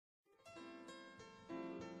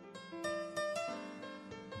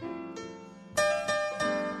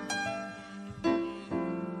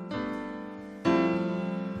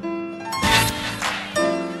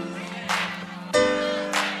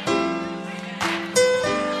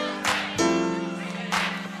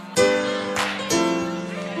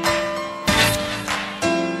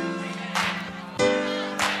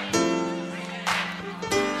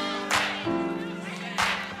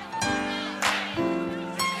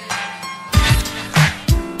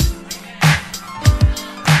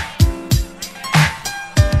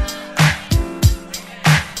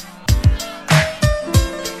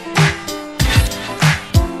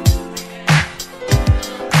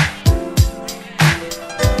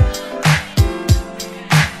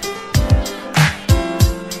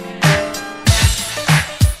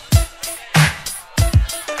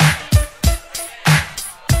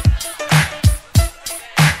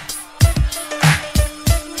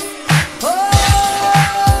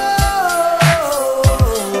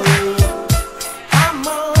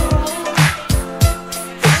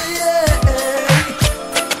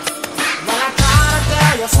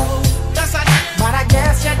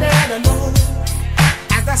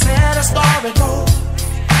where it goes.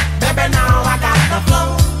 Baby, now I got the flow,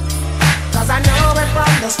 'cause I know it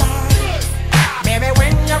from the start. Baby,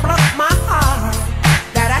 when you broke my heart,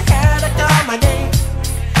 that I had to come again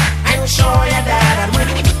and show you that I'd win.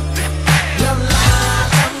 You lied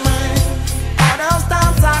to me. All those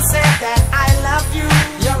times I said that I love you,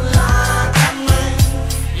 you lied to me.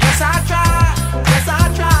 Yes, I tried, yes, I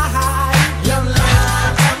tried. You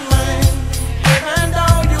lied to me. Even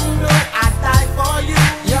though you knew I'd die for you,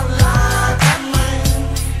 you lied to me.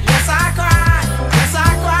 Yes, I cried, yes, I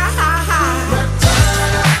cried.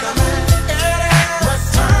 Return up the man. It is.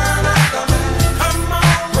 Return up the man. Come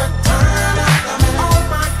on, return up the man. Oh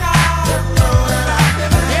my God, you know that I've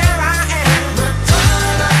been there. Here I am.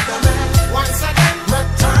 Return up the man. Once again,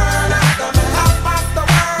 return up the man. Top of the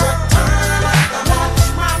world. Return up the man. Watch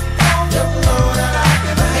my flow. You know that I've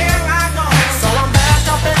been there. Here I go. So I'm back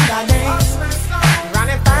up in the days,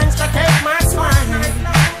 running things to keep my swing,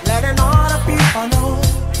 letting all the people know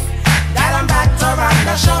that I'm back to run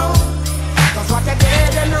the show. 'Cause what you did,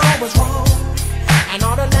 you know was wrong, and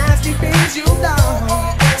all the nasty things you done.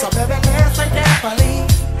 So baby, listen carefully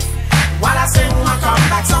while I sing my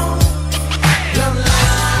comeback song. You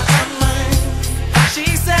lied to me. She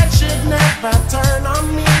said she'd never turn on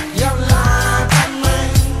me. You lied to me.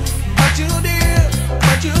 But you did,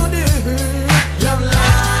 but you did. You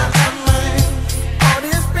lied to me. All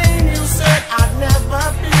this pain you said I'd never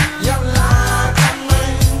feel. You lied to me.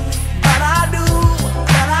 But I do,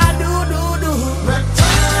 do.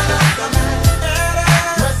 Return up the man.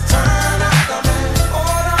 Return up the man.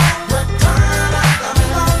 Hold on. Return up the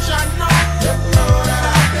man. Don't you know? You know that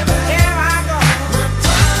I've been there. Here I go.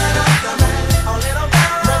 Return up the man. Oh little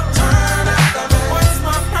girl. Return up the man. What's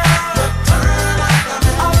my pearl? Return up the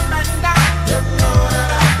man. Up and down. You know that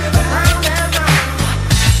I've been there. Round and round.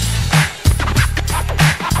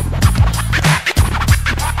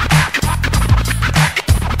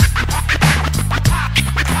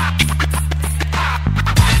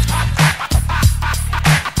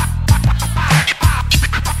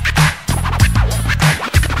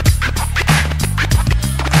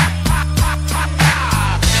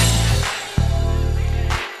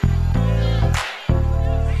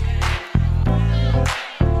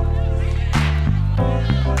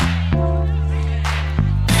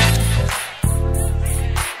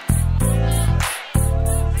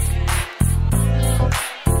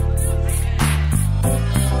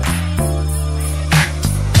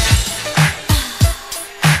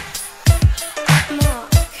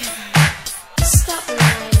 Stop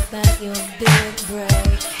lying about your big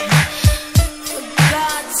break. For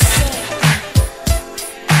God's sake,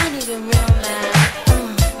 I need a real man.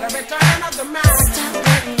 The return of the man. Stop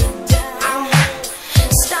letting me down.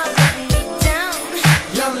 Stop letting me down.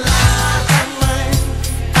 You lied to me.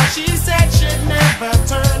 'Cause she said she'd never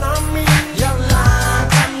turn